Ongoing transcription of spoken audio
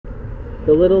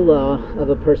The little law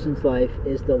of a person's life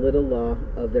is the little law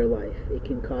of their life. It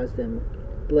can cause them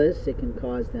bliss, it can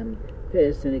cause them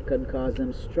piss, and it can cause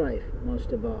them strife,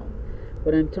 most of all.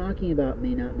 What I'm talking about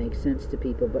may not make sense to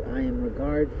people, but I am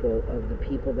regardful of the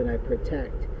people that I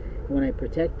protect. And when I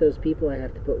protect those people, I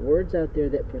have to put words out there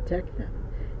that protect them.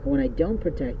 And when I don't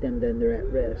protect them, then they're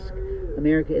at risk.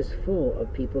 America is full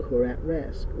of people who are at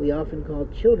risk. We often call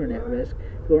children at risk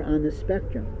who are on the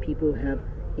spectrum, people who have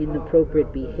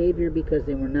inappropriate behavior because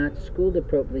they were not schooled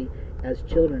appropriately as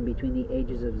children between the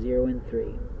ages of 0 and 3.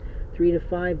 3 to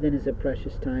 5 then is a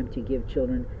precious time to give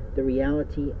children the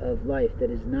reality of life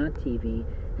that is not TV,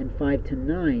 and 5 to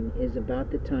 9 is about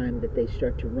the time that they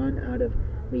start to run out of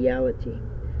reality.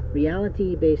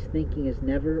 Reality-based thinking is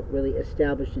never really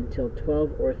established until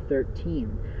 12 or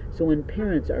 13. So when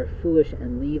parents are foolish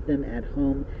and leave them at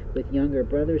home with younger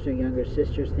brothers or younger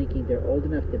sisters thinking they're old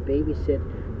enough to babysit,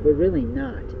 we're really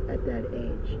not at that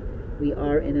age. We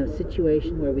are in a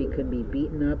situation where we can be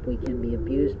beaten up, we can be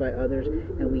abused by others,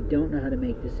 and we don't know how to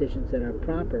make decisions that are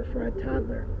proper for a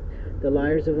toddler. The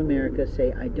liars of America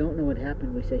say, I don't know what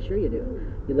happened. We say, sure you do.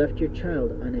 You left your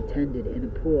child unattended in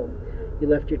a pool. You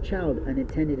left your child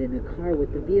unattended in a car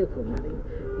with the vehicle running.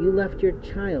 You left your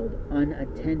child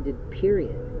unattended,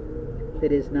 period.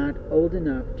 That is not old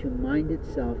enough to mind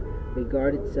itself,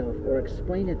 regard itself, or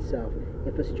explain itself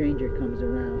if a stranger comes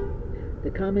around.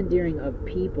 The commandeering of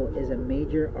people is a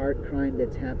major art crime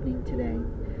that's happening today.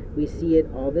 We see it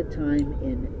all the time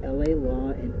in LA Law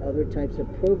and other types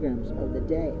of programs of the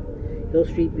day. Hill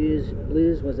Street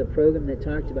Blues was a program that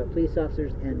talked about police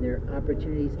officers and their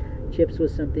opportunities. Chips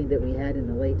was something that we had in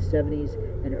the late 70s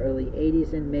and early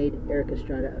 80s and made Eric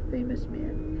Estrada a famous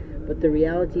man. But the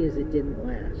reality is it didn't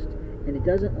last. And it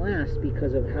doesn't last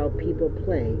because of how people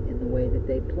play in the way that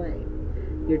they play.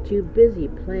 You're too busy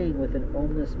playing with an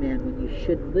homeless man when you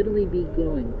should literally be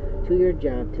going to your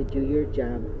job to do your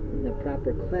job in the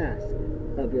proper class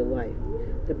of your life.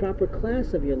 The proper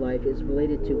class of your life is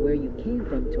related to where you came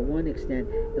from to one extent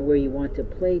and where you want to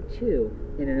play to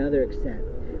in another extent.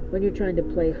 When you're trying to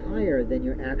play higher than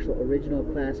your actual original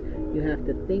class, you have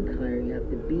to think higher, you have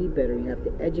to be better, you have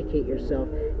to educate yourself,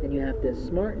 and you have to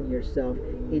smarten yourself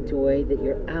into a way that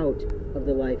you're out of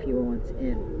the life you were once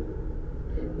in.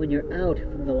 When you're out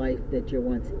from the life that you're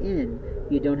once in,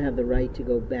 you don't have the right to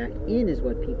go back in, is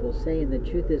what people say, and the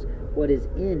truth is, what is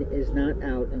in is not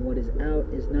out, and what is out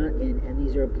is not in, and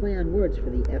these are a play on words for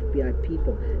the FBI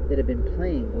people that have been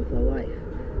playing with a life.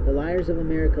 The liars of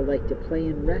America like to play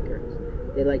in records.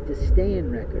 They like to stay in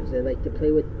records. They like to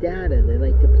play with data. They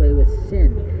like to play with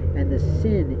sin. And the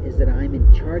sin is that I'm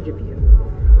in charge of you.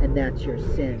 And that's your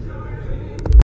sin.